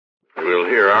We'll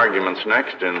hear arguments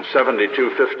next in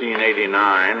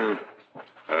 72-1589,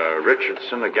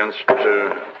 Richardson against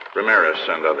Ramirez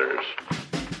and others.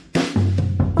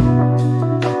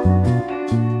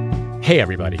 Hey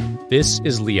everybody, this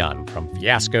is Leon from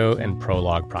Fiasco and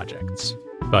Prologue Projects,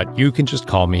 but you can just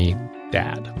call me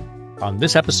Dad. On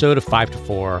this episode of 5 to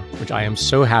 4, which I am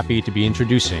so happy to be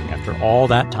introducing after all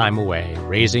that time away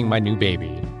raising my new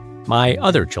baby, my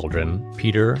other children,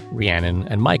 Peter, Rhiannon,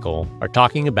 and Michael, are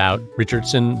talking about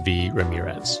Richardson v.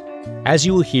 Ramirez. As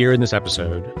you will hear in this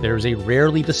episode, there is a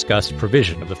rarely discussed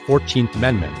provision of the 14th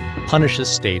Amendment that punishes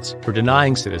states for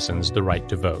denying citizens the right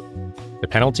to vote. The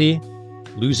penalty?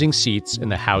 Losing seats in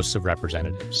the House of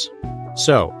Representatives.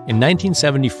 So, in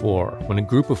 1974, when a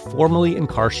group of formerly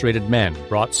incarcerated men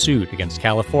brought suit against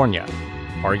California,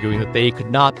 arguing that they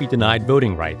could not be denied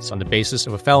voting rights on the basis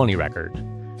of a felony record,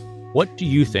 what do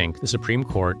you think the Supreme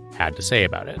Court had to say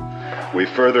about it? We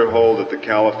further hold that the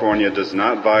California does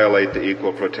not violate the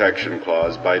Equal Protection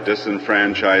Clause by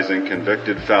disenfranchising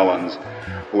convicted felons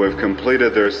who have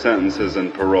completed their sentences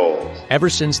and paroles. Ever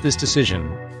since this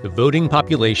decision, the voting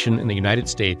population in the United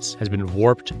States has been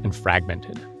warped and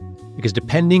fragmented. Because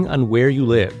depending on where you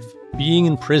live, being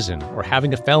in prison or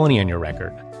having a felony on your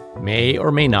record may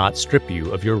or may not strip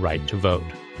you of your right to vote.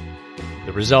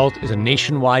 The result is a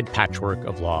nationwide patchwork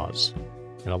of laws,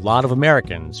 and a lot of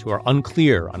Americans who are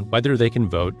unclear on whether they can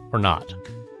vote or not.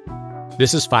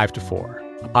 This is 5 to 4,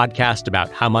 a podcast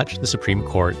about how much the Supreme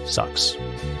Court sucks.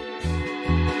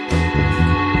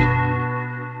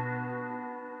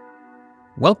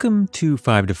 Welcome to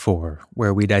 5 to 4,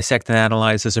 where we dissect and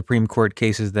analyze the Supreme Court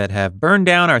cases that have burned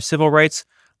down our civil rights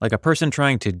like a person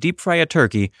trying to deep fry a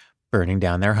turkey burning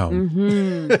down their home.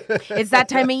 Mm-hmm. It's that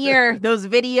time of year. Those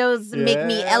videos make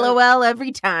me LOL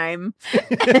every time.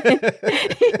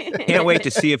 Can't wait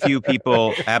to see a few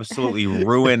people absolutely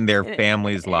ruin their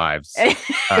families' lives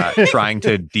trying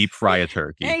to deep fry a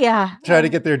turkey. Yeah. Try to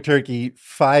get their turkey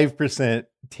 5%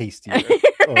 tastier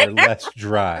or less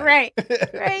dry. Right.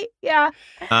 Yeah.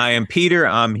 I am Peter.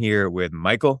 I'm here with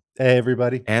Michael. Hey,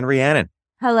 everybody. And Rhiannon.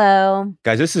 Hello.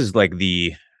 Guys, this is like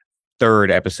the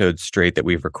third episode straight that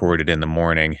we've recorded in the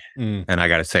morning. And I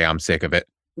got to say, I'm sick of it.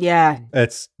 Yeah.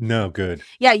 That's no good.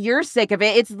 Yeah, you're sick of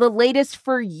it. It's the latest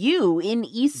for you in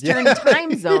Eastern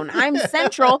time zone. I'm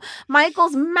Central.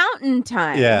 Michael's Mountain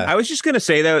time. Yeah. I was just going to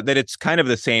say, though, that it's kind of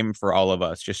the same for all of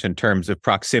us, just in terms of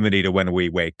proximity to when we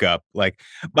wake up. Like,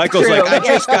 Michael's True. like, I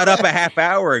just got up a half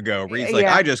hour ago. Reed's like,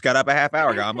 I just got up a half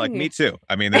hour ago. I'm like, me too.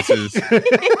 I mean, this is,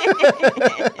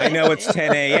 I know it's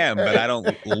 10 a.m., but I don't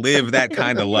live that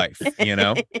kind of life, you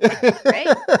know?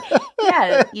 Right?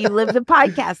 Yeah, you live the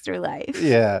podcaster life.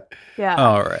 Yeah.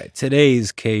 All right.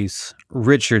 Today's case,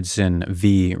 Richardson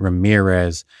v.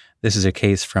 Ramirez. This is a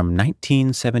case from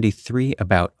 1973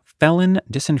 about felon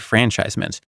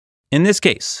disenfranchisement. In this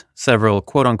case, several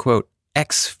quote-unquote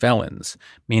ex-felons,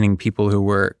 meaning people who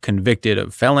were convicted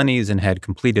of felonies and had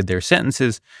completed their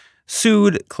sentences,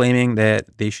 sued claiming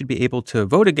that they should be able to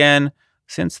vote again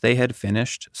since they had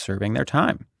finished serving their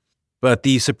time. But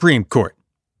the Supreme Court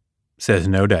says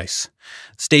no dice.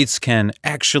 States can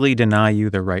actually deny you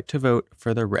the right to vote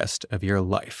for the rest of your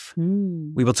life.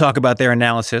 We will talk about their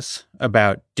analysis,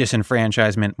 about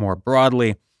disenfranchisement more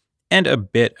broadly, and a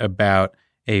bit about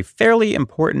a fairly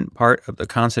important part of the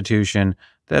Constitution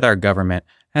that our government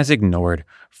has ignored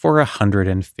for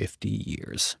 150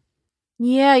 years.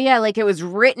 Yeah, like it was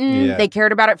written. Yeah. They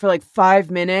cared about it for like 5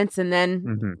 minutes and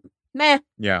then meh.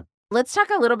 Yeah. Let's talk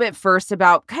a little bit first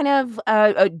about kind of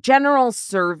a general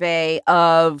survey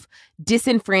of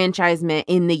disenfranchisement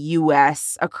in the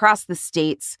U.S. across the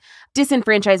states,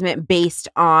 disenfranchisement based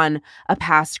on a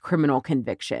past criminal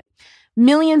conviction.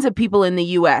 Millions of people in the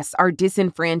U.S. are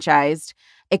disenfranchised,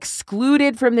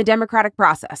 excluded from the democratic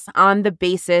process on the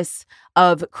basis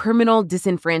of criminal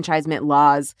disenfranchisement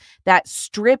laws that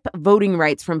strip voting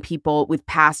rights from people with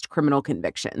past criminal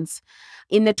convictions.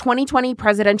 In the 2020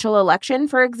 presidential election,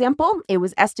 for example, it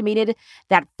was estimated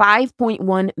that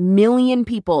 5.1 million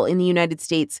people in the United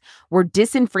States were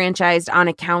disenfranchised on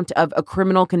account of a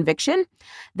criminal conviction.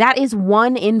 That is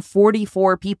 1 in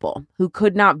 44 people who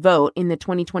could not vote in the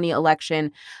 2020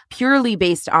 election purely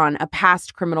based on a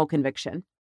past criminal conviction.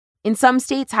 In some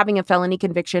states, having a felony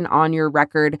conviction on your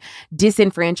record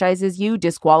disenfranchises you,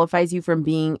 disqualifies you from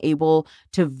being able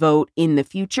to vote in the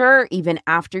future, even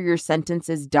after your sentence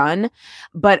is done.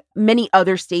 But many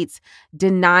other states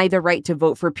deny the right to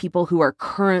vote for people who are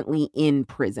currently in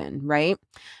prison, right?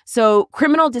 So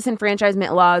criminal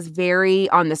disenfranchisement laws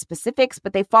vary on the specifics,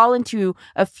 but they fall into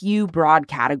a few broad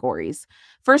categories.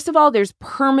 First of all, there's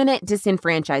permanent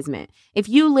disenfranchisement. If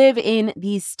you live in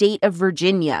the state of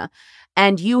Virginia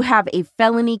and you have a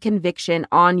felony conviction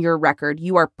on your record,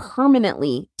 you are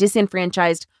permanently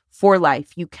disenfranchised for life.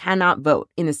 You cannot vote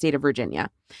in the state of Virginia.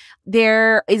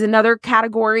 There is another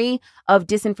category of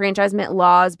disenfranchisement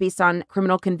laws based on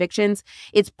criminal convictions.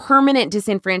 It's permanent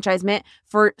disenfranchisement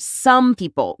for some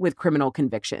people with criminal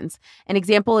convictions. An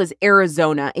example is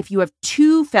Arizona. If you have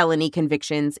 2 felony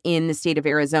convictions in the state of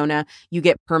Arizona, you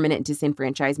get permanent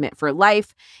disenfranchisement for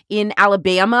life. In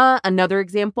Alabama, another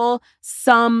example,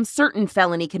 some certain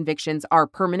felony convictions are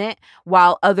permanent,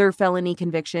 while other felony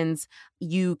convictions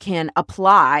you can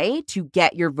apply to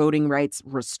get your voting rights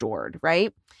restored,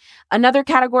 right? Another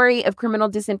category of criminal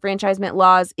disenfranchisement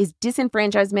laws is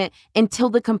disenfranchisement until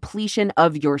the completion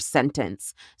of your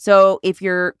sentence. So if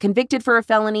you're convicted for a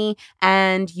felony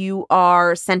and you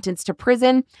are sentenced to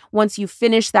prison, once you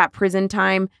finish that prison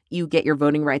time, you get your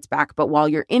voting rights back. But while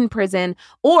you're in prison,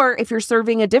 or if you're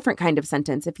serving a different kind of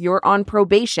sentence, if you're on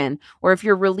probation, or if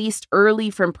you're released early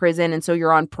from prison and so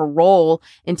you're on parole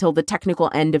until the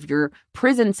technical end of your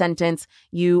prison sentence,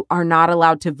 you are not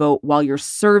allowed to vote while you're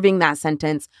serving that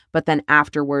sentence, but then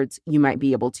afterwards you might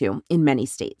be able to in many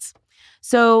states.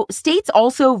 So states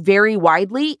also vary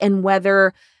widely in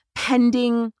whether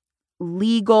pending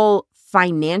legal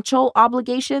financial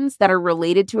obligations that are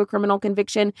related to a criminal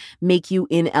conviction make you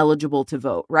ineligible to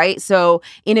vote, right? So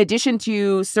in addition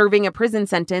to serving a prison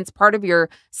sentence, part of your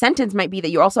sentence might be that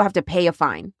you also have to pay a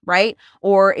fine, right?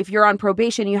 Or if you're on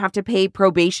probation, you have to pay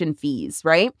probation fees,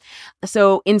 right?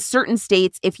 So in certain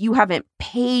states, if you haven't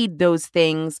paid those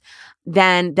things,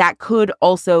 then that could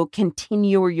also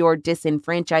continue your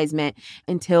disenfranchisement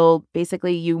until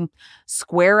basically you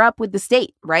square up with the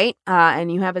state, right? And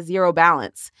you have a zero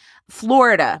balance.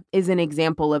 Florida is an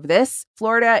example of this.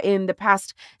 Florida in the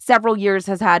past several years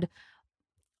has had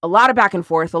a lot of back and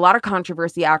forth, a lot of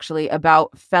controversy actually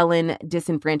about felon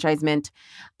disenfranchisement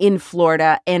in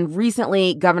Florida. And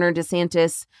recently, Governor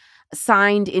DeSantis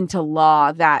signed into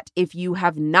law that if you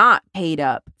have not paid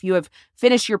up, if you have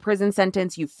finished your prison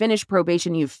sentence, you've finished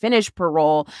probation, you've finished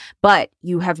parole, but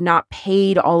you have not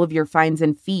paid all of your fines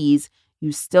and fees,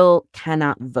 you still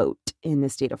cannot vote in the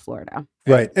state of Florida.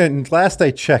 Right. And last I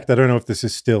checked, I don't know if this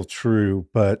is still true,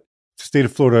 but the state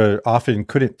of Florida often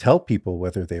couldn't tell people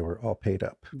whether they were all paid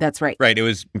up. That's right. Right. It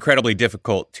was incredibly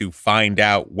difficult to find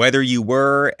out whether you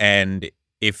were, and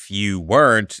if you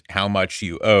weren't, how much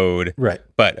you owed. Right.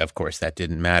 But of course, that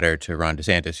didn't matter to Ron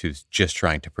DeSantis, who's just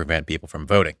trying to prevent people from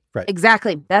voting. Right.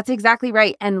 Exactly. That's exactly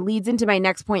right. And leads into my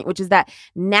next point, which is that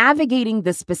navigating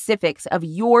the specifics of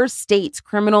your state's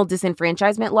criminal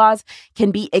disenfranchisement laws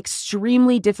can be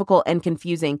extremely difficult and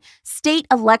confusing. State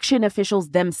election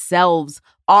officials themselves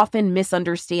often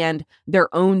misunderstand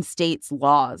their own state's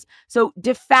laws. So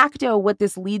de facto, what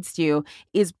this leads to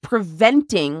is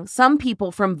preventing some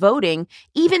people from voting,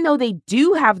 even though they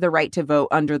do have the right to vote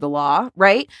under the law,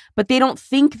 right? But they don't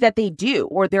think that they do,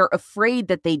 or they're afraid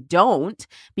that they don't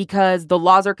because the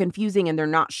laws are confusing and they're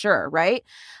not sure, right?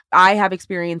 I have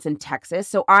experience in Texas,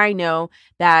 so I know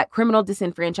that criminal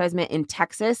disenfranchisement in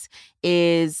Texas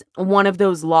is one of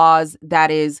those laws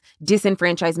that is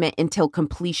disenfranchisement until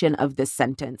completion of the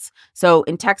sentence. So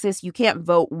in Texas, you can't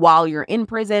vote while you're in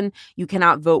prison. You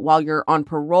cannot vote while you're on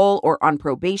parole or on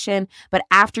probation. But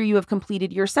after you have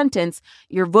completed your sentence,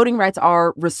 your voting rights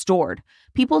are restored.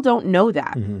 People don't know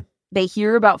that. Mm-hmm. They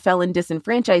hear about felon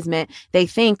disenfranchisement. They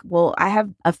think, well, I have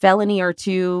a felony or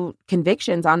 2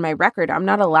 convictions on my record. I'm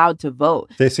not allowed to vote.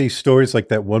 They see stories like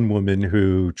that one woman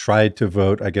who tried to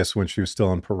vote, I guess, when she was still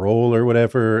on parole or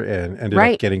whatever, and ended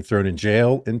up getting thrown in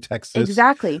jail in Texas.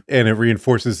 Exactly. And it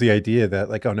reinforces the idea that,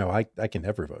 like, oh, no, I can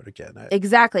never vote again.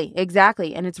 Exactly.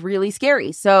 And it's really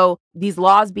scary. So these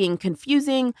laws being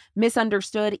confusing,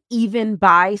 misunderstood, even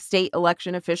by state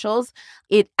election officials,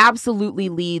 it absolutely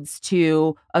leads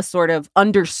to a sort of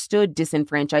understood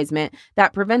disenfranchisement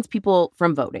that prevents people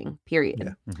from voting, period.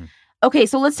 Yeah. Mm-hmm. Okay,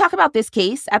 so let's talk about this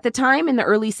case. At the time in the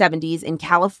early 70s in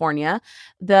California,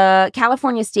 the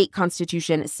California state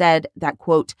constitution said that,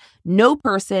 quote, no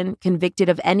person convicted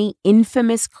of any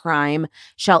infamous crime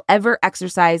shall ever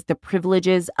exercise the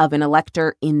privileges of an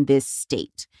elector in this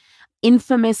state.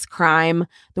 Infamous crime.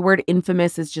 The word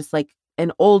infamous is just like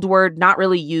an old word, not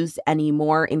really used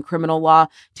anymore in criminal law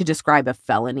to describe a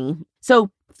felony.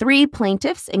 So 3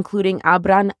 plaintiffs, including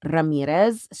Abraham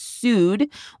Ramirez, sued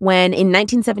when in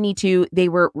 1972 they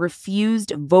were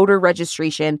refused voter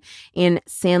registration in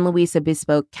San Luis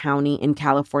Obispo County in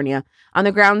California on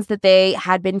the grounds that they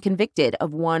had been convicted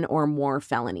of 1 or more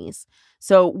felonies.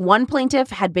 So one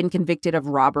plaintiff had been convicted of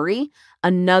robbery,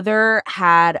 another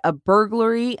had a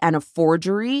burglary and a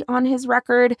forgery on his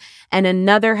record, and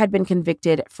another had been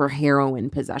convicted for heroin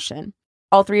possession.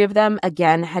 All three of them,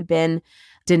 again, had been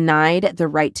denied the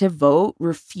right to vote,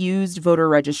 refused voter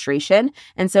registration.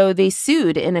 And so they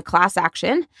sued in a class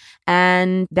action.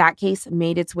 And that case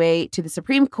made its way to the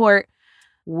Supreme Court,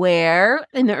 where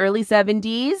in the early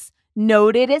 70s,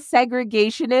 noted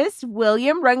segregationist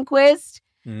William Rehnquist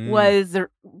was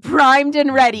primed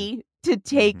and ready to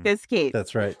take this case.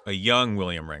 That's right. A young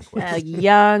William Rehnquist. A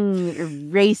young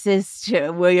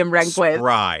racist William Rehnquist.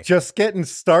 Spry. Just getting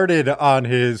started on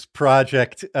his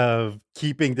project of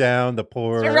keeping down the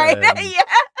poor Right. and Yeah.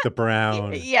 the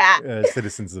brown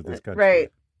citizens of this country. Right.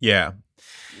 Yeah.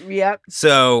 Yep.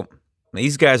 So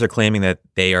these guys are claiming that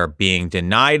they are being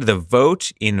denied the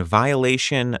vote in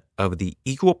violation of the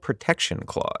Equal Protection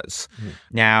Clause.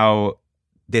 Now,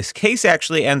 this case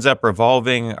actually ends up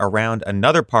revolving around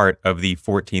another part of the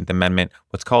 14th Amendment,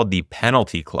 what's called the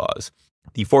Penalty Clause.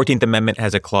 The 14th Amendment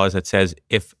has a clause that says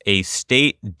if a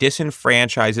state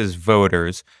disenfranchises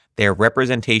voters, their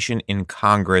representation in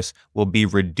Congress will be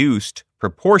reduced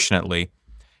proportionately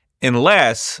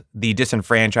unless the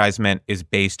disenfranchisement is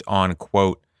based on,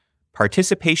 quote,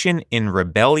 participation in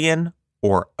rebellion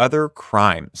or other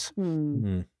crimes.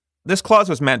 This clause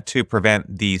was meant to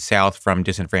prevent the South from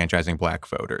disenfranchising black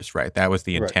voters, right? That was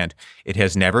the intent. Right. It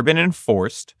has never been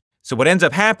enforced. So what ends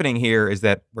up happening here is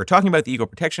that we're talking about the Equal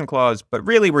Protection Clause, but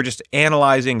really we're just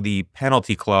analyzing the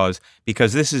Penalty Clause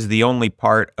because this is the only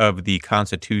part of the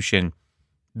Constitution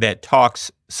that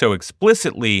talks so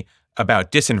explicitly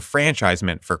about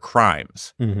disenfranchisement for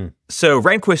crimes. So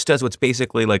Rehnquist does what's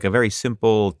basically like a very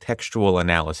simple textual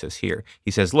analysis here. He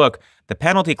says, look, the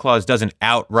Penalty Clause doesn't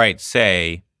outright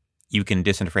say you can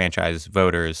disenfranchise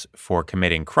voters for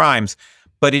committing crimes,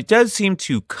 but it does seem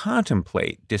to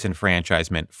contemplate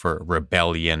disenfranchisement for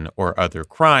rebellion or other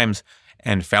crimes,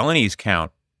 and felonies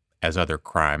count as other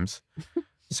crimes.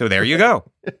 So there you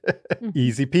go.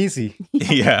 Easy peasy.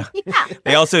 Yeah.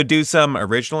 They also do some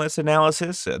originalist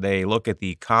analysis. They look at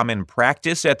the common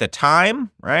practice at the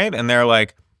time, right? And they're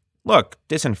like, look,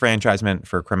 disenfranchisement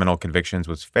for criminal convictions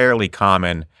was fairly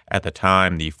common at the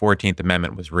time the 14th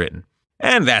Amendment was written.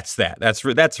 And that's that.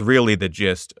 That's really the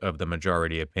gist of the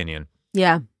majority opinion.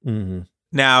 Yeah.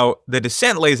 Now, the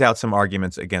dissent lays out some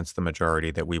arguments against the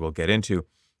majority that we will get into,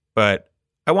 but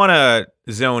I want to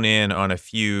zone in on a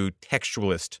few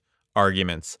textualist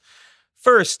arguments.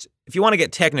 First, if you want to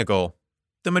get technical,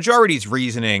 the majority's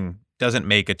reasoning doesn't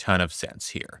make a ton of sense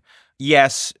here.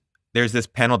 Yes, there's this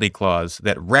penalty clause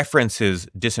that references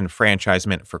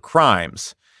disenfranchisement for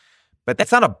crimes, but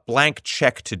that's not a blank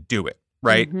check to do it,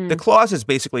 right? The clause is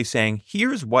basically saying,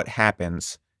 here's what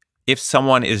happens if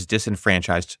someone is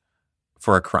disenfranchised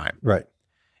for a crime. Right.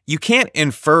 You can't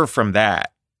infer from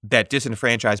that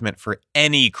disenfranchisement for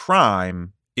any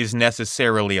crime is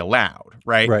necessarily allowed,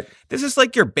 right? Right. This is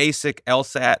like your basic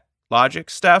LSAT logic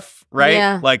stuff, right?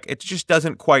 Yeah. Like it just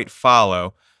doesn't quite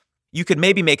follow. You could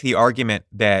maybe make the argument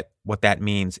that what that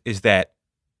means is that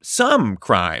some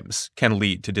crimes can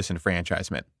lead to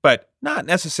disenfranchisement, but not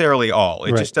necessarily all.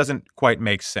 It just doesn't quite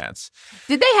make sense.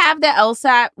 Did they have the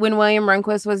LSAT when William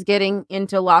Rehnquist was getting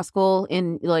into law school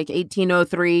in like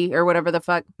 1803 or whatever the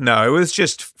fuck? No, it was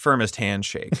just firmest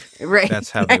handshake. Right. That's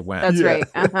how they went. That's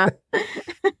right.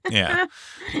 Yeah.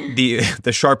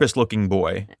 The sharpest looking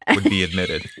boy would be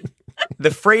admitted.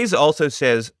 The phrase also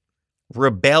says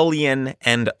rebellion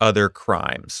and other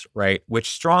crimes, right? Which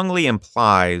strongly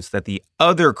implies that the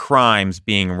other crimes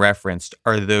being referenced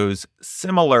are those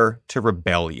similar to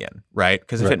rebellion, right?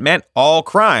 Because if it meant all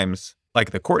crimes,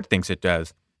 like the court thinks it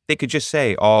does, they could just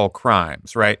say all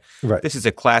crimes, right? This is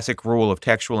a classic rule of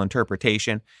textual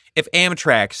interpretation. If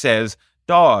Amtrak says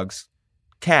dogs,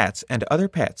 cats, and other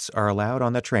pets are allowed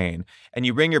on the train, and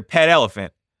you bring your pet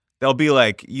elephant, they'll be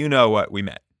like, you know what we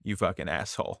meant, you fucking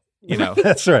asshole. You know,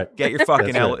 that's right. Get your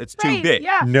fucking it's too big.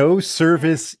 Yeah. No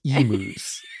service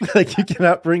emus. Like you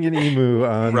cannot bring an emu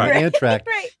on Amtrak,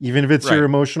 even if it's your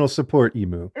emotional support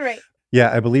emu. Right.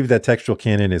 Yeah, I believe that textual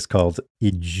canon is called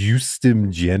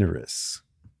ejusdem generis.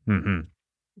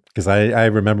 Because I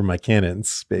remember my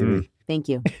canons, baby. Thank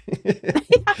you.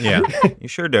 Yeah, you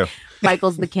sure do.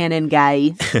 Michael's the canon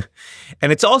guy.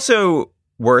 And it's also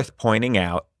worth pointing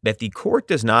out that the court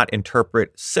does not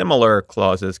interpret similar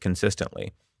clauses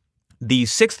consistently. The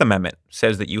Sixth Amendment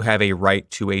says that you have a right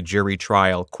to a jury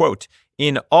trial, quote,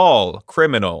 in all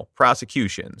criminal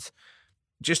prosecutions.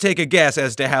 Just take a guess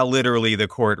as to how literally the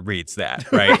court reads that,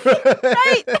 right?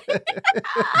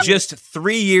 Just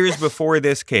 3 years before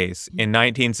this case, in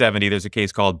 1970, there's a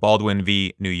case called Baldwin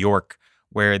v. New York,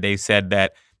 where they said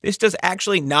that this does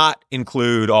actually not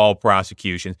include all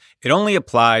prosecutions. It only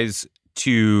applies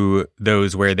to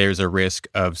those where there's a risk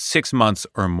of 6 months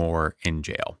or more in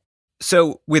jail.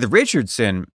 So with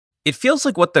Richardson, it feels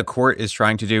like what the court is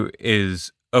trying to do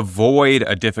is avoid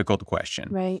a difficult question.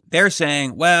 Right. They're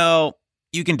saying, well,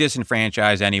 you can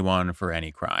disenfranchise anyone for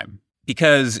any crime.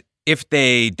 Because if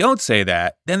they don't say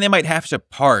that, then they might have to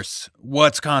parse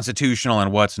what's constitutional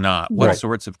and what's not. What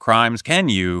sorts of crimes can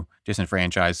you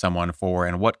disenfranchise someone for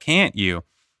and what can't you?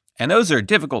 And those are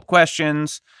difficult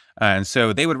questions. And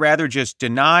so they would rather just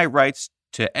deny rights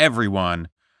to everyone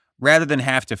rather than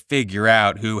have to figure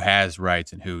out who has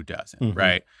rights and who doesn't,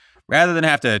 right? Rather than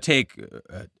have to take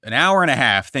an hour and a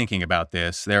half thinking about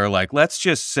this, they're like, let's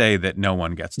just say that no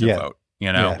one gets to vote,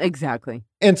 you know? Yeah. Exactly.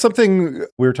 And something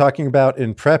we were talking about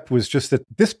in prep was just that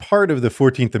this part of the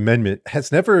 14th Amendment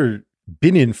has never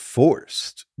been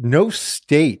enforced. No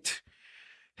state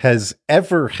has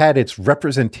ever had its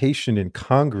representation in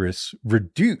Congress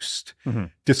reduced,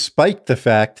 despite the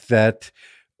fact that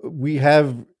we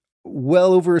have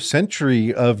well over a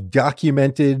century of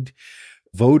documented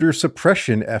voter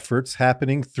suppression efforts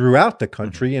happening throughout the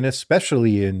country, and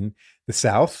especially in the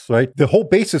South, right? The whole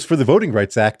basis for the Voting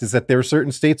Rights Act is that there are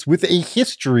certain states with a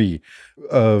history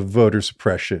of voter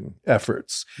suppression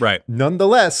efforts. Right.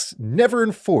 Nonetheless, never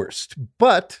enforced.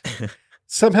 But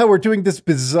somehow we're doing this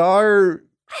bizarre,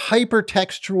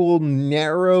 hypertextual,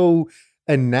 narrow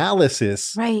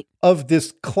analysis of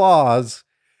this clause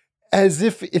as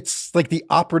if it's like the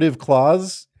operative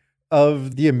clause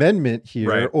of the amendment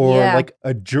here, or like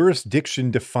a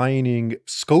jurisdiction defining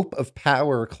scope of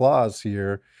power clause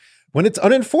here, when it's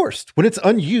unenforced, when it's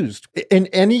unused. In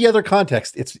any other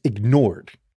context, it's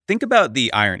ignored. Think about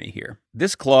the irony here.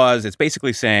 This clause, it's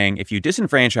basically saying if you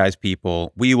disenfranchise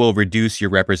people, we will reduce your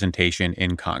representation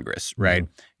in Congress, right?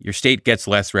 Your state gets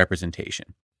less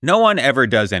representation. No one ever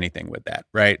does anything with that,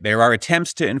 right? There are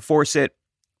attempts to enforce it.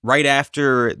 Right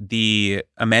after the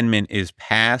amendment is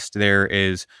passed, there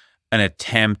is an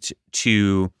attempt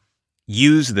to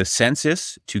use the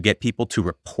census to get people to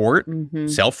report,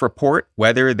 self-report,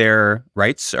 whether their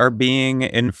rights are being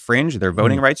infringed, their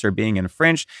voting rights are being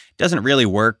infringed. It doesn't really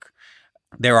work.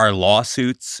 There are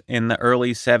lawsuits in the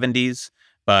early 70s,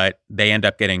 but they end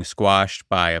up getting squashed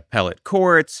by appellate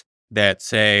courts that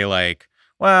say, like,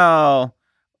 well,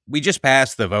 we just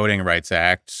passed the Voting Rights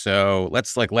Act, so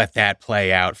let's let that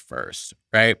play out first,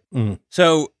 right?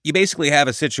 So you basically have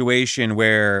a situation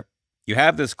where you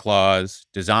have this clause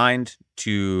designed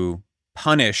to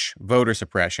punish voter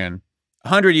suppression.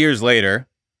 100 years later,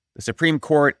 the Supreme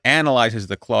Court analyzes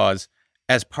the clause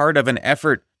as part of an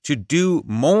effort to do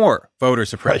more voter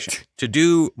suppression, to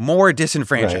do more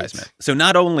disenfranchisement. So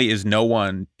not only is no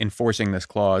one enforcing this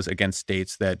clause against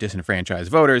states that disenfranchise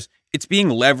voters, it's being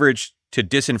leveraged to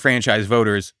disenfranchise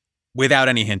voters without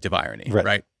any hint of irony,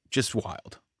 right? Just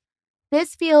wild.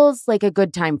 This feels like a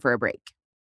good time for a break.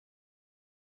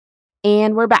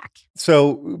 And we're back.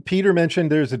 So Peter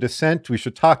mentioned there's a dissent. We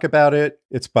should talk about it.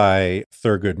 It's by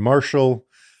Thurgood Marshall.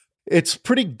 It's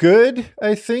pretty good,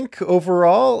 I think,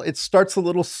 overall. It starts a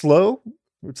little slow.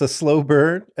 It's a slow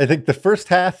burn. I think the first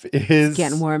half is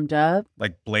getting warmed up.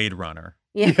 Like Blade Runner.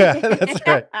 Yeah, that's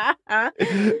right.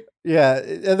 Yeah,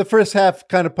 and the first half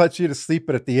kind of puts you to sleep,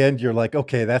 but at the end, you're like,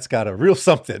 okay, that's got a real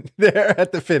something there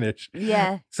at the finish.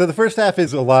 Yeah. So the first half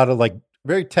is a lot of like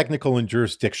very technical and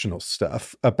jurisdictional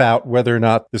stuff about whether or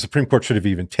not the Supreme Court should have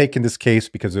even taken this case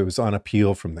because it was on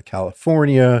appeal from the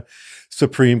California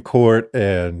Supreme Court.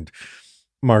 And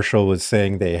Marshall was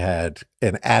saying they had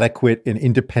an adequate and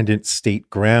independent state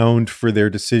ground for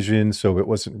their decision, so it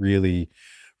wasn't really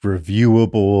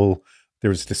reviewable. There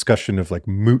was discussion of like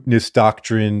mootness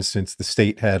doctrine since the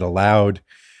state had allowed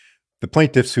the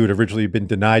plaintiffs who had originally been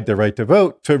denied their right to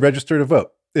vote to register to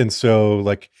vote. And so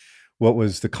like, what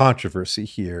was the controversy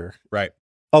here? Right.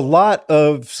 A lot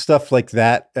of stuff like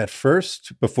that at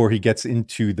first before he gets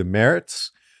into the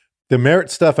merits. The merit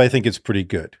stuff, I think, is pretty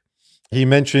good. He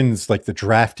mentions like the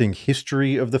drafting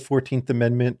history of the 14th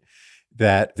Amendment,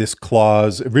 that this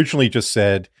clause originally just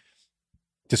said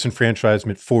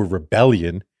disenfranchisement for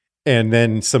rebellion. And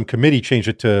then some committee changed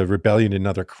it to rebellion and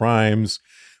other crimes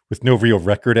with no real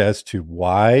record as to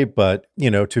why. But,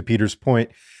 you know, to Peter's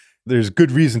point, there's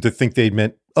good reason to think they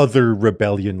meant other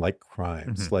rebellion-like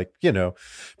crimes. Like, you know,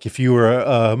 if you were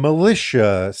a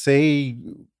militia, say,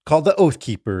 called the Oath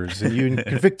Keepers, and you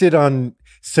convicted on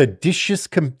seditious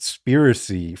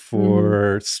conspiracy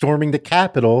for storming the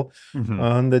Capitol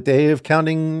on the day of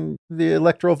counting the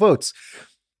electoral votes,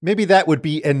 maybe that would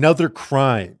be another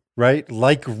crime. Right?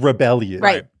 Like rebellion.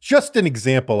 Right. Just an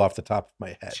example off the top of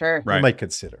my head. Sure. I might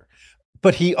consider.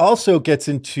 But he also gets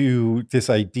into this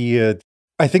idea.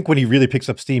 I think when he really picks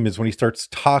up steam is when he starts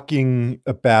talking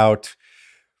about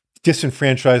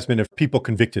disenfranchisement of people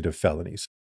convicted of felonies.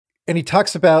 And he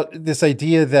talks about this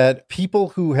idea that people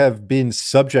who have been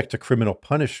subject to criminal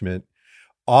punishment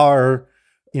are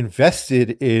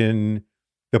invested in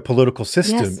the political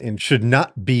system and should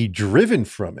not be driven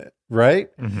from it, right?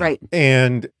 Right.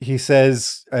 And he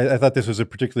says, I thought this was a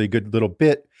particularly good little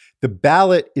bit, the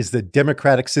ballot is the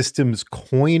democratic system's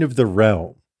coin of the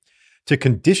realm. To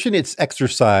condition its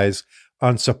exercise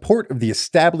on support of the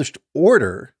established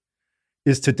order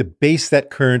is to debase that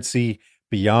currency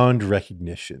beyond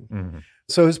recognition.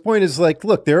 So his point is like,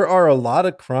 look, there are a lot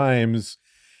of crimes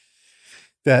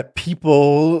that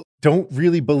people don't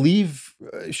really believe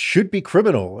should be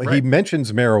criminal. Right. He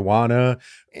mentions marijuana.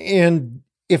 And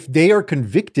if they are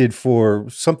convicted for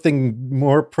something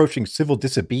more approaching civil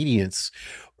disobedience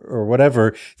or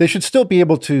whatever, they should still be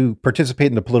able to participate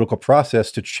in the political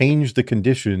process to change the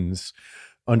conditions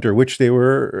under which they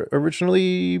were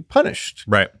originally punished.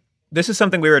 Right. This is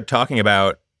something we were talking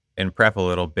about in prep a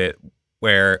little bit,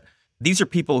 where these are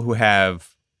people who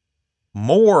have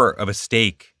more of a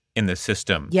stake in the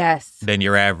system than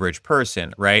your average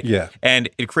person, right? Yeah. And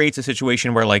it creates a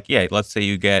situation where, like, let's say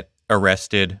you get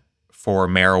arrested for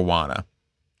marijuana,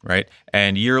 right?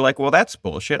 And you're like, well, that's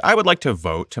bullshit. I would like to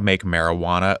vote to make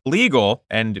marijuana legal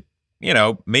and,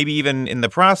 maybe even in the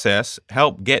process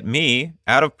help get me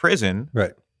out of prison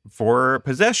for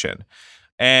possession.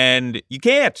 And you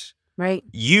can't. Right.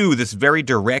 You, this very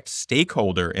direct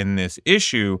stakeholder in this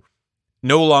issue,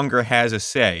 no longer has a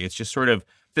say. It's just sort of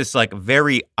this like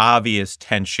very obvious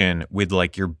tension with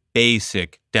like your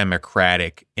basic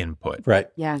democratic input. Right.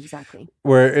 Yeah, exactly.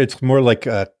 Where it's more like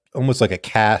almost like a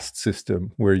caste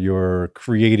system where you're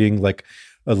creating like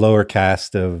a lower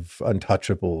caste of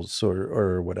untouchables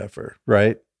or whatever,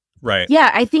 right? Right. Yeah,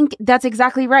 I think that's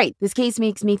exactly right. This case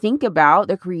makes me think about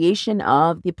the creation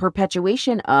of the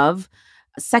perpetuation of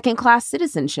second-class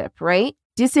citizenship, right?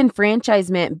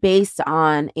 Disenfranchisement based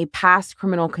on a past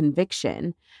criminal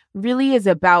conviction really is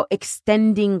about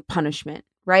extending punishment,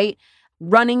 right?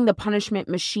 Running the punishment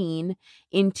machine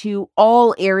into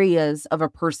all areas of a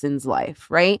person's life,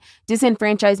 right?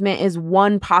 Disenfranchisement is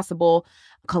one possible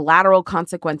collateral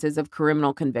consequences of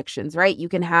criminal convictions, right? You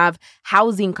can have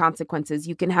housing consequences.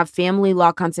 You can have family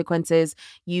law consequences.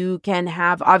 You can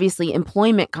have, obviously,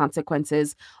 employment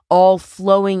consequences, all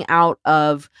flowing out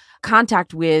of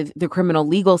contact with the criminal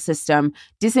legal system.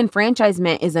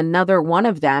 Disenfranchisement is another one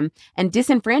of them. And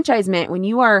disenfranchisement, when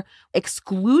you are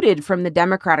excluded from the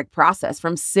democratic process,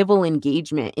 from civil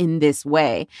engagement in this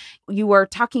way, you are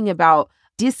talking about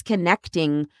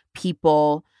disconnecting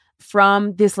people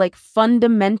from this like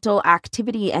fundamental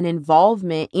activity and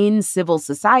involvement in civil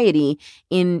society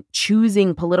in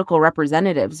choosing political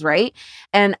representatives, right?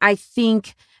 And I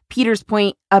think Peter's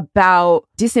point about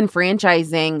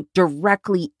disenfranchising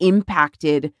directly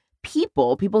impacted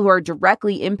people who are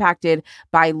directly impacted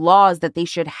by laws that they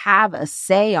should have a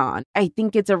say on. I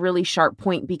think it's a really sharp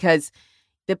point because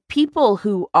the people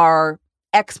who are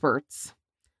experts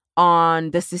on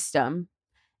the system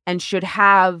and should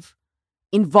have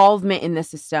involvement in the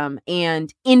system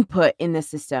and input in the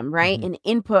system, right? Mm-hmm. And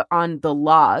input on the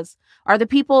laws are the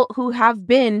people who have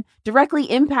been directly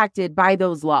impacted by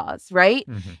those laws, right?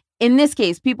 Mm-hmm. In this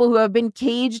case, people who have been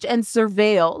caged and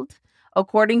surveilled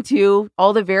according to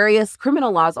all the various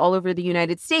criminal laws all over the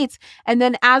United States. And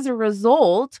then as a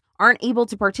result, aren't able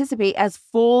to participate as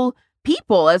full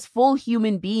people, as full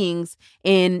human beings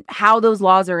in how those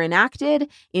laws are enacted,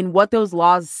 in what those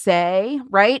laws say,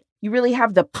 right? You really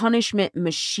have the punishment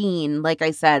machine, like I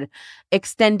said,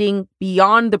 extending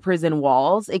beyond the prison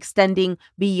walls, extending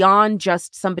beyond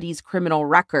just somebody's criminal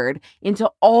record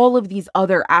into all of these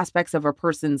other aspects of a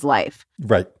person's life.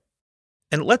 Right.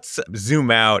 And let's zoom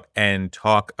out and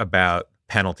talk about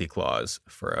penalty clause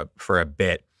for a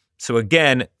bit. So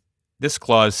again, this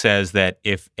clause says that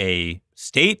if a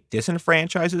state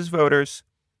disenfranchises voters,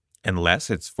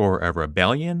 unless it's for a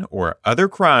rebellion or other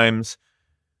crimes,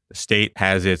 the state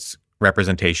has its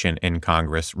representation in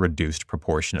Congress reduced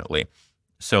proportionately.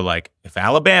 So like if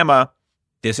Alabama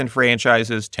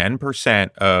disenfranchises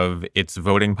 10% of its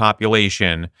voting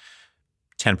population,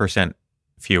 10%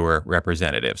 fewer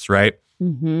representatives, right?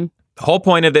 Mm-hmm. The whole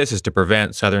point of this is to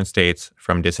prevent southern states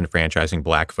from disenfranchising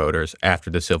black voters after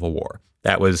the Civil War.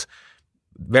 That was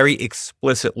very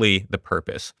explicitly the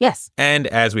purpose. Yes. And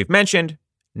as we've mentioned,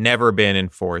 never been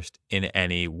enforced in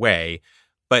any way.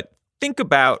 But think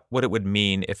about what it would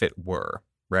mean if it were,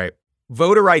 right?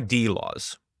 Voter ID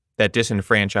laws that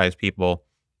disenfranchise people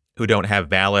who don't have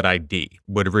valid ID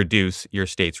would reduce your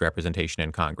state's representation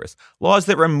in Congress. Laws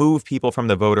that remove people from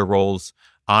the voter rolls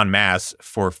en masse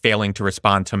for failing to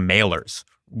respond to mailers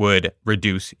would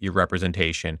reduce your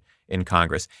representation in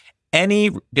Congress.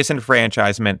 Any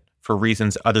disenfranchisement for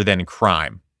reasons other than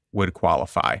crime would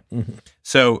qualify.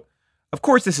 So, of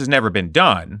course, this has never been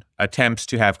done. Attempts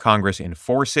to have Congress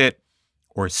enforce it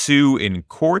or sue in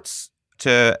courts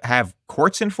to have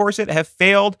courts enforce it have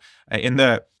failed. In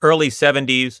the early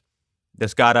 70s,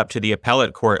 this got up to the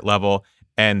appellate court level,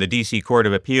 and the D.C. Court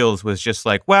of Appeals was just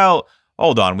like, well,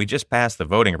 hold on, we just passed the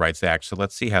Voting Rights Act, so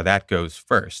let's see how that goes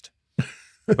first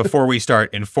before we start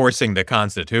enforcing the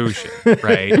Constitution,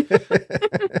 right?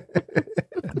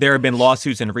 There have been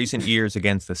lawsuits in recent years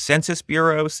against the Census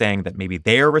Bureau saying that maybe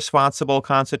they're responsible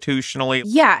constitutionally.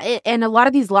 Yeah, and a lot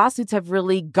of these lawsuits have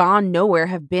really gone nowhere,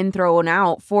 have been thrown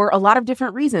out for a lot of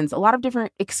different reasons, a lot of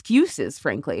different excuses,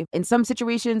 frankly. In some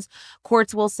situations,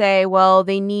 courts will say, well,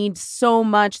 they need so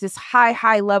much, this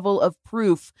high level of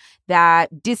proof that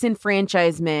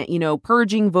disenfranchisement,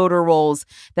 purging voter rolls,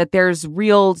 that there's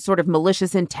real sort of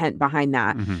malicious intent behind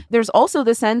that. There's also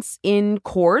the sense in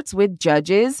courts with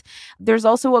judges, there's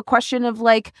also a question of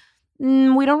like,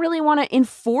 we don't really want to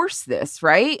enforce this,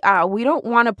 right? We don't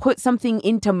want to put something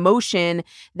into motion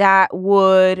that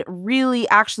would really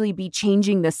actually be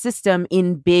changing the system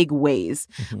in big ways.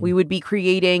 We would be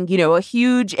creating, a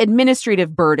huge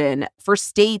administrative burden for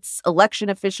states, election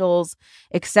officials,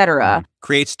 et cetera.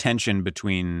 Creates tension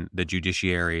between the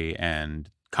judiciary and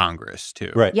Congress,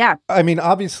 too. Right. Yeah. I mean,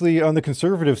 obviously, on the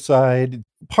conservative side,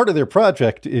 part of their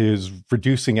project is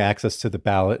reducing access to the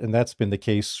ballot, and that's been the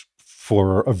case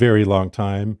for a very long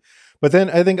time. But then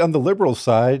I think on the liberal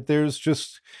side, there's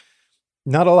just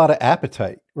not a lot of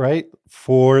appetite, right,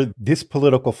 for this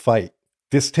political fight.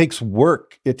 This takes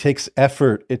work. It takes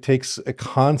effort. It takes a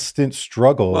constant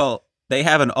struggle. Well, they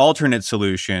have an alternate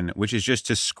solution, which is just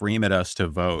to scream at us to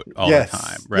vote all the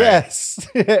time, right? Yes.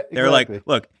 They're like,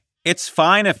 look, it's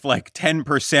fine if like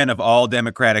 10% of all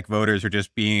Democratic voters are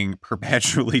just being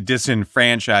perpetually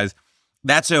disenfranchised.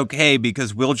 That's okay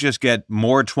because we'll just get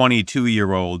more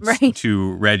 22-year-olds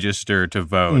to register to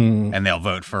vote and they'll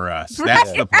vote for us.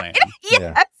 That's the plan.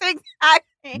 Yes,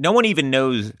 exactly. No one even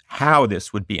knows how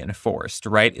this would be enforced,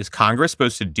 right? Is Congress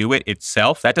supposed to do it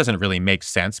itself? That doesn't really make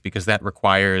sense because that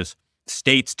requires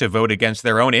states to vote against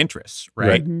their own interests,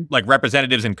 right? Like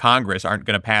representatives in Congress aren't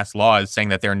going to pass laws saying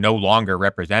that they're no longer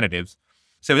representatives.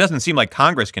 So it doesn't seem like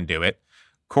Congress can do it.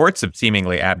 Courts have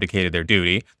seemingly abdicated their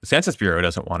duty. The Census Bureau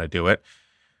doesn't want to do it.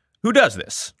 Who does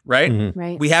this, right?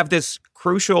 Right. We have this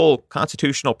crucial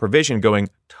constitutional provision going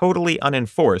totally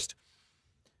unenforced.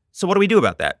 So what do we do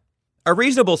about that? A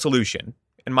reasonable solution,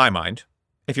 in my mind,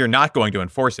 if you're not going to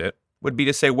enforce it, would be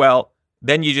to say, well,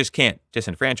 then you just can't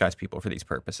disenfranchise people for these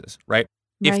purposes, right?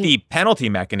 If the penalty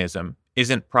mechanism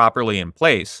isn't properly in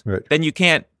place, then you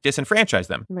can't disenfranchise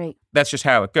them. Right. That's just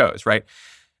how it goes, right?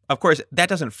 Of course, that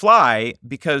doesn't fly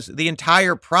because the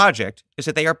entire project is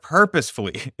that they are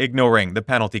purposefully ignoring the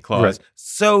penalty clause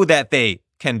so that they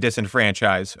can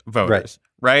disenfranchise voters,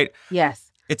 right?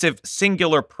 Yes. It's a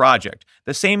singular project.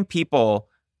 The same people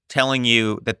telling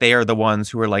you that they are the ones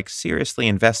who are like seriously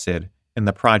invested in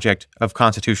the project of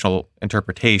constitutional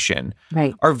interpretation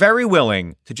are very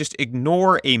willing to just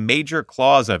ignore a major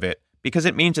clause of it because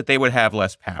it means that they would have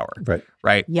less power.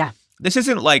 Right? Yeah. This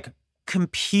isn't like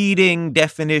competing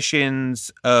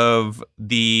definitions of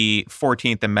the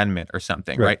 14th Amendment or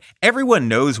something, right? Everyone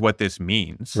knows what this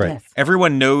means. Yes.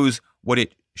 Everyone knows what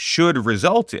it should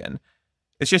result in.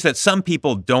 It's just that some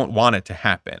people don't want it to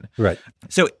happen.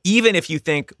 So even if you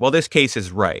think, well, this case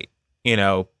is right,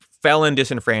 felon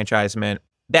disenfranchisement,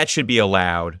 that should be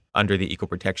allowed under the Equal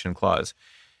Protection Clause.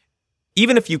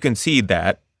 Even if you concede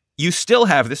that, you still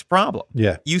have this problem.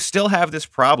 You still have this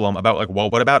problem about like, well,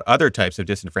 what about other types of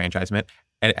disenfranchisement?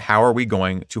 And how are we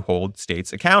going to hold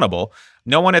states accountable?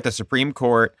 No one at the Supreme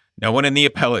Court, no one in the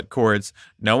appellate courts,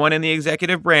 no one in the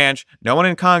executive branch, no one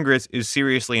in Congress is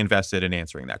seriously invested in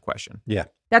answering that question.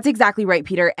 That's exactly right,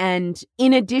 Peter. And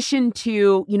in addition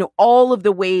to, all of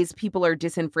the ways people are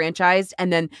disenfranchised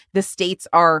and then the states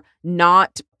are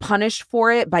not punished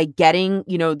for it by getting,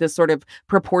 the sort of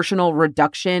proportional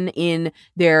reduction in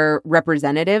their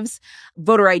representatives,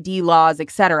 voter ID laws, et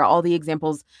cetera, all the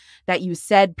examples that you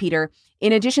said, Peter.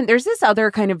 In addition, there's this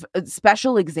other kind of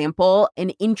special example,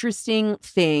 an interesting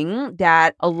thing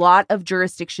that a lot of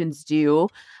jurisdictions do.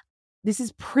 This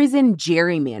is prison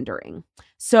gerrymandering.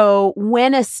 So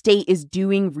when a state is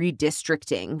doing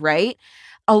redistricting, right,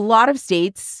 a lot of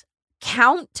states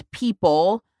count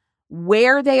people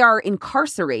where they are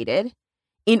incarcerated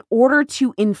in order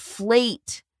to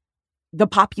inflate the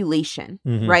population,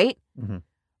 right?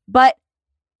 But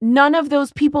none of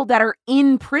those people that are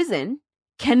in prison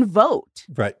can vote.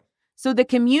 So the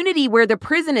community where the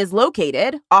prison is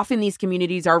located, often these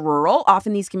communities are rural,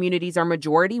 often these communities are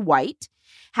majority white,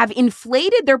 have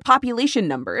inflated their population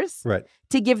numbers Right.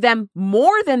 to give them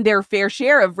more than their fair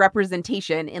share of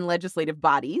representation in legislative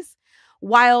bodies,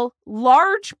 while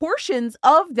large portions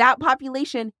of that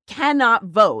population cannot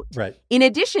vote. Right. In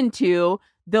addition to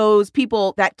those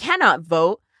people that cannot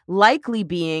vote likely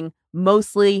being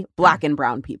mostly Black and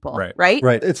brown people. Right. Right?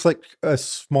 Right. It's like a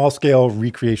small scale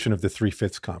recreation of the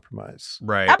 3/5 compromise.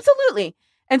 Right. Absolutely.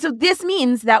 And so this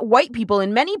means that white people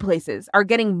in many places are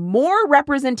getting more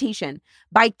representation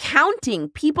by counting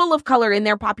people of color in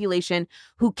their population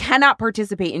who cannot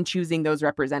participate in choosing those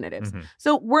representatives. Mhm.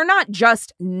 So we're not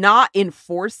just not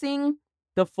enforcing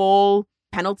the full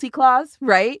penalty clause,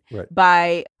 right? Right.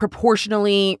 By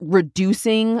proportionally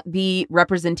reducing the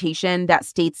representation that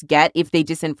states get if they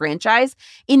disenfranchise.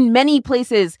 In many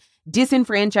places,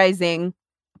 disenfranchising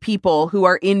people who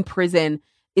are in prison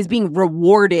is being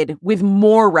rewarded with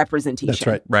more representation. That's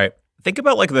right. Right. Think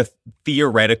about like the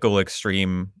theoretical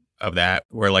extreme of that,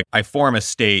 where like I form a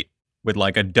state with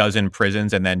like a dozen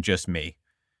prisons and then just me.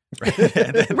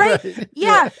 Right.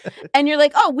 Yeah. And you're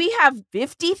like, oh, we have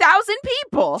 50,000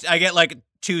 people. I get like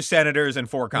 2 senators and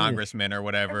 4 congressmen or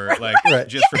whatever, like Right.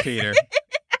 just for Peter.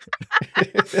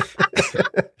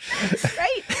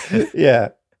 Right. Yeah.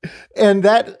 And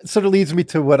that sort of leads me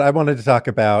to what I wanted to talk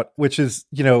about, which is,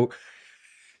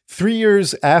 3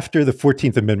 years after the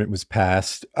 14th Amendment was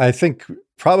passed, I think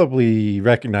probably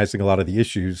recognizing a lot of the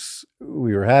issues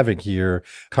we were having here,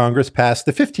 Congress passed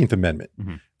the 15th Amendment,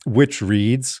 which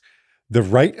reads, "The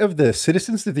right of the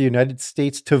citizens of the United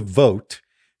States to vote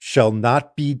shall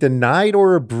not be denied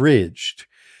or abridged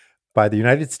by the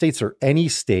United States or any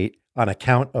state on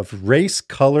account of race,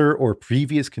 color, or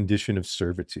previous condition of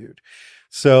servitude."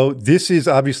 So this is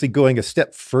obviously going a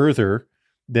step further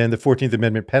than the 14th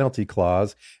Amendment penalty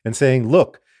clause and saying,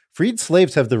 look, freed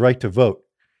slaves have the right to vote,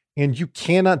 and you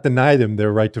cannot deny them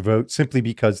their right to vote simply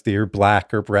because they're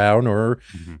Black or brown or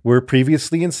were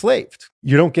previously enslaved.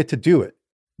 You don't get to do it.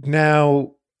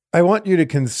 Now, I want you to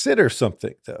consider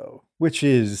something, though, which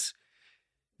is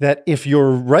that if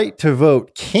your right to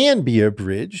vote can be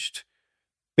abridged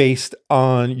based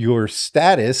on your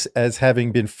status as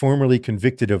having been formerly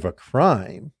convicted of a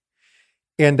crime,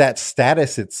 and that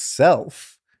status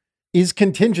itself is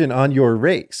contingent on your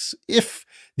race. If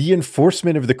the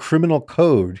enforcement of the criminal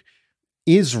code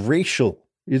is racial,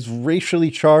 is racially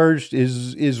charged,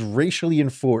 is racially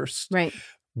enforced, Right.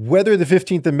 whether the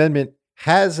 15th Amendment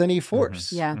has any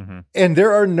force. Yeah. And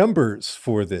there are numbers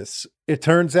for this. It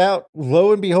turns out,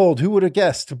 lo and behold, who would have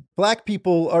guessed? Black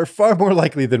people are far more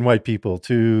likely than white people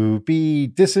to be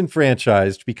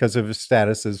disenfranchised because of his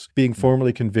status as being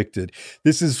formerly convicted.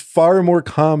 This is far more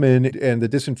common, and the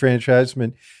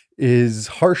disenfranchisement is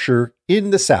harsher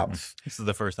in the South. This is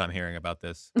the first time hearing about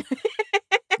this.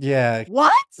 Yeah.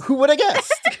 What? Who would have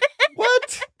guessed?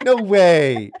 What? No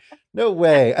way. No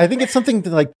way. I think it's something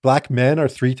that, like, Black men are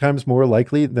 3 times more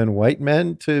likely than white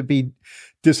men to be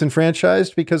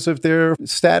disenfranchised because of their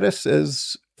status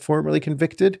as formerly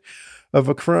convicted of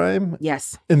a crime.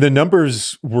 Yes. And the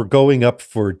numbers were going up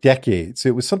for decades.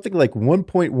 It was something like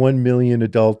 1.1 million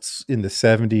adults in the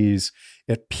 70s.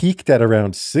 It peaked at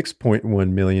around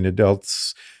 6.1 million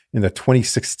adults in the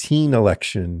 2016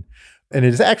 election. And it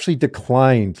has actually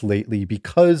declined lately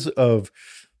because of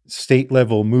state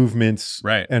level movements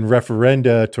and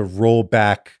referenda to roll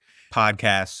back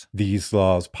podcasts, these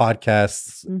laws,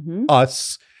 podcasts,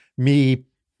 us, me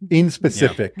in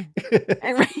specific.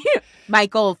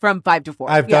 Michael from 5 to 4.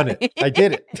 I've done it. I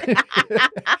did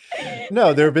it.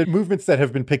 No, there have been movements that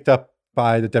have been picked up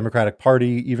by the Democratic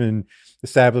Party, even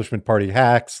establishment party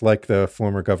hacks like the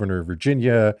former governor of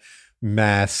Virginia,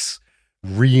 mass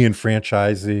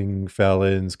re-enfranchising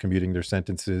felons, commuting their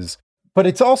sentences. But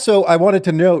it's also, I wanted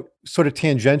to note, sort of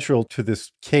tangential to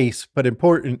this case, but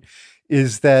important,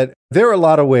 is that there are a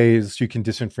lot of ways you can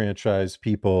disenfranchise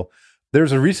people.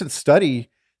 There's a recent study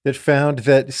that found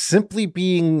that simply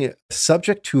being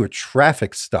subject to a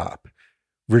traffic stop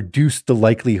reduced the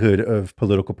likelihood of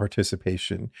political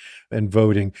participation and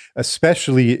voting,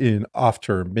 especially in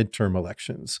off-term, midterm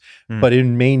elections, but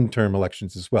in main term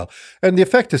elections as well. And the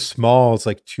effect is small. It's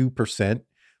like 2%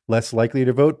 less likely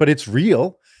to vote, but it's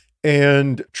real.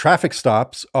 And traffic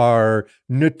stops are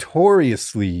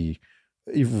notoriously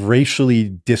racially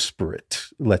disparate,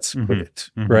 let's put it,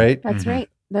 right? That's right.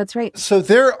 That's right. So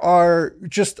there are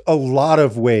just a lot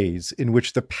of ways in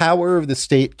which the power of the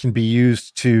state can be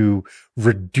used to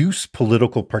reduce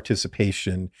political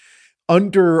participation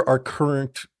under our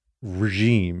current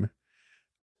regime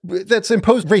that's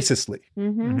imposed racistly.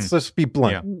 Let's be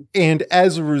blunt. And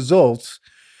as a result,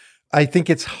 I think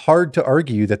it's hard to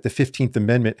argue that the 15th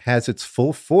Amendment has its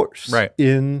full force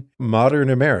in modern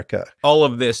America. All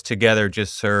of this together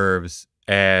just serves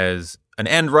as an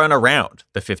end run around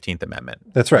the 15th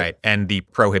Amendment. That's right. And the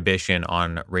prohibition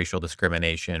on racial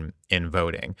discrimination in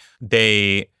voting.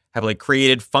 They have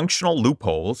created functional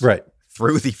loopholes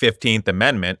through the 15th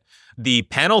Amendment. The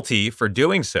penalty for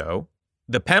doing so,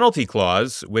 the penalty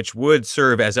clause, which would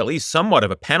serve as at least somewhat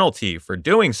of a penalty for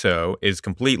doing so, is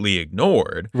completely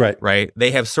ignored. Right.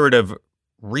 They have sort of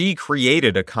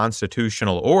recreated a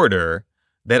constitutional order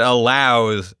that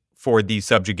allows for the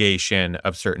subjugation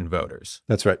of certain voters.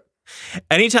 That's right.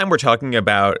 Anytime we're talking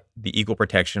about the Equal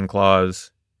Protection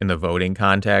Clause in the voting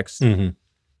context, and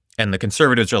the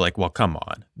conservatives are like, well, come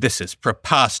on, this is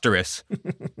preposterous.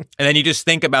 And then you just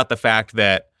think about the fact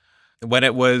that when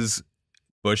it was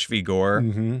Bush v. Gore,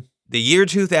 the year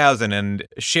 2000, and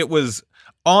shit was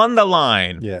on the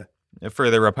line for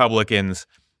the Republicans,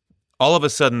 all of a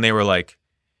sudden they were like,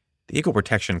 the Equal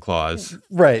Protection Clause,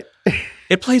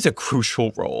 it plays a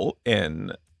crucial role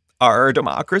in our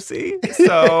democracy.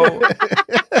 So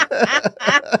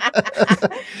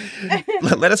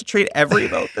let us treat every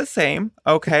vote the same.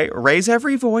 Okay. Raise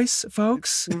every voice,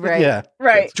 folks. Right.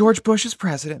 George Bush is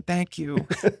president. Thank you.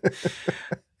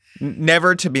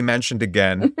 Never to be mentioned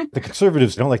again. The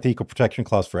conservatives don't like the Equal Protection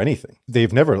Clause for anything.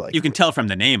 They've never liked it. You can tell from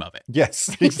the name of it. Yes,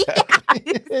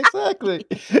 exactly. Exactly.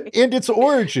 And its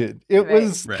origin. It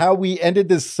was how we ended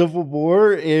this Civil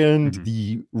War and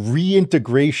the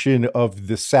reintegration of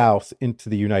the South into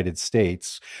the United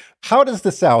States. How does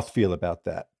the South feel about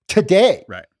that today?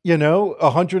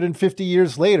 150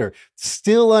 years later,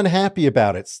 still unhappy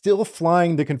about it, still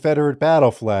flying the Confederate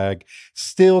battle flag,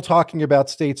 still talking about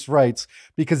states' rights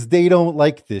because they don't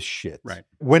like this shit.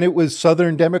 When it was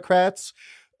Southern Democrats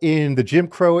in the Jim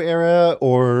Crow era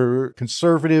or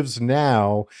conservatives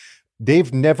now,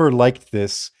 they've never liked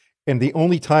this. And the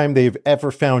only time they've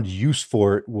ever found use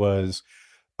for it was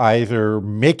either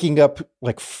making up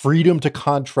freedom to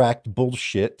contract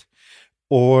bullshit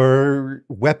or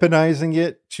weaponizing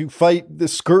it to fight the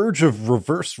scourge of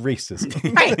reverse racism.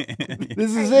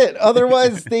 This is it.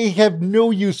 Otherwise, they have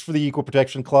no use for the Equal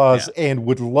Protection Clause and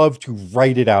would love to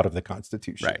write it out of the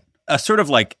Constitution. A sort of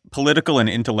political and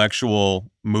intellectual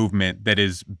movement that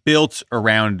is built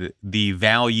around the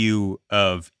value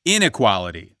of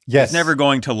inequality. Yes. Is never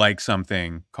going to like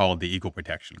something called the Equal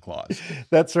Protection Clause.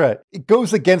 That's right. It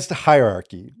goes against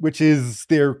hierarchy, which is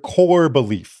their core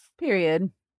belief. Period.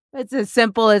 It's as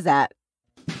simple as that.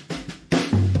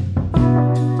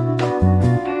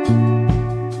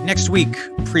 Next week,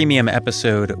 premium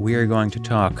episode, we are going to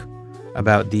talk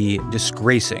about the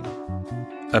disgracing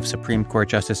of Supreme Court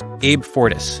Justice Abe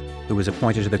Fortas, who was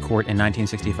appointed to the court in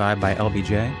 1965 by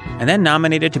LBJ, and then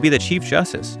nominated to be the Chief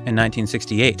Justice in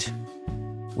 1968,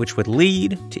 which would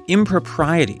lead to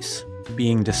improprieties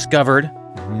being discovered,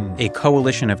 a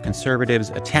coalition of conservatives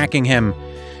attacking him,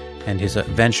 and his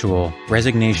eventual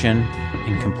resignation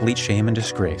in complete shame and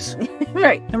disgrace.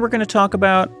 And we're going to talk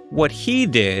about what he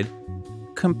did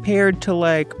compared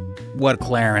to what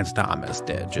Clarence Thomas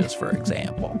did, just for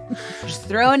example. Just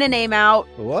throwing a name out.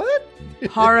 What?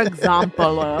 For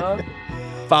example.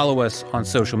 Follow us on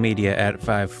social media at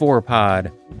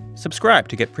 54pod. Subscribe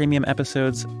to get premium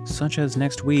episodes such as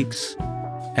next week's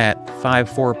at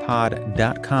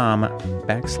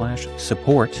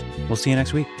 54pod.com/support. We'll see you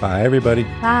next week. Bye, everybody.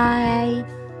 Bye.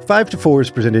 5 to 4 is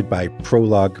presented by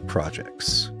Prologue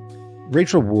Projects.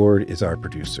 Rachel Ward is our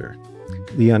producer.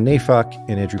 Leon Nafok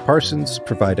and Andrew Parsons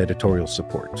provide editorial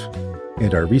support.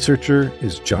 And our researcher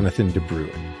is Jonathan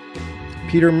DeBruin.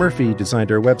 Peter Murphy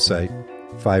designed our website,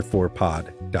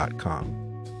 54pod.com.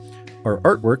 Our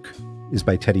artwork is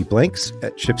by Teddy Blanks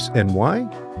at Chips NY,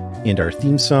 and our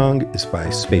theme song is by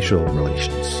Spatial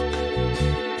Relations.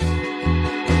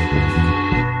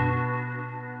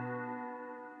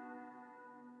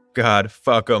 God,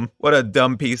 fuck him. What a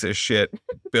dumb piece of shit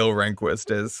Bill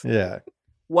Rehnquist is. Yeah.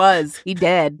 Was. He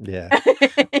dead. Yeah.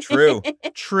 True.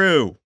 True.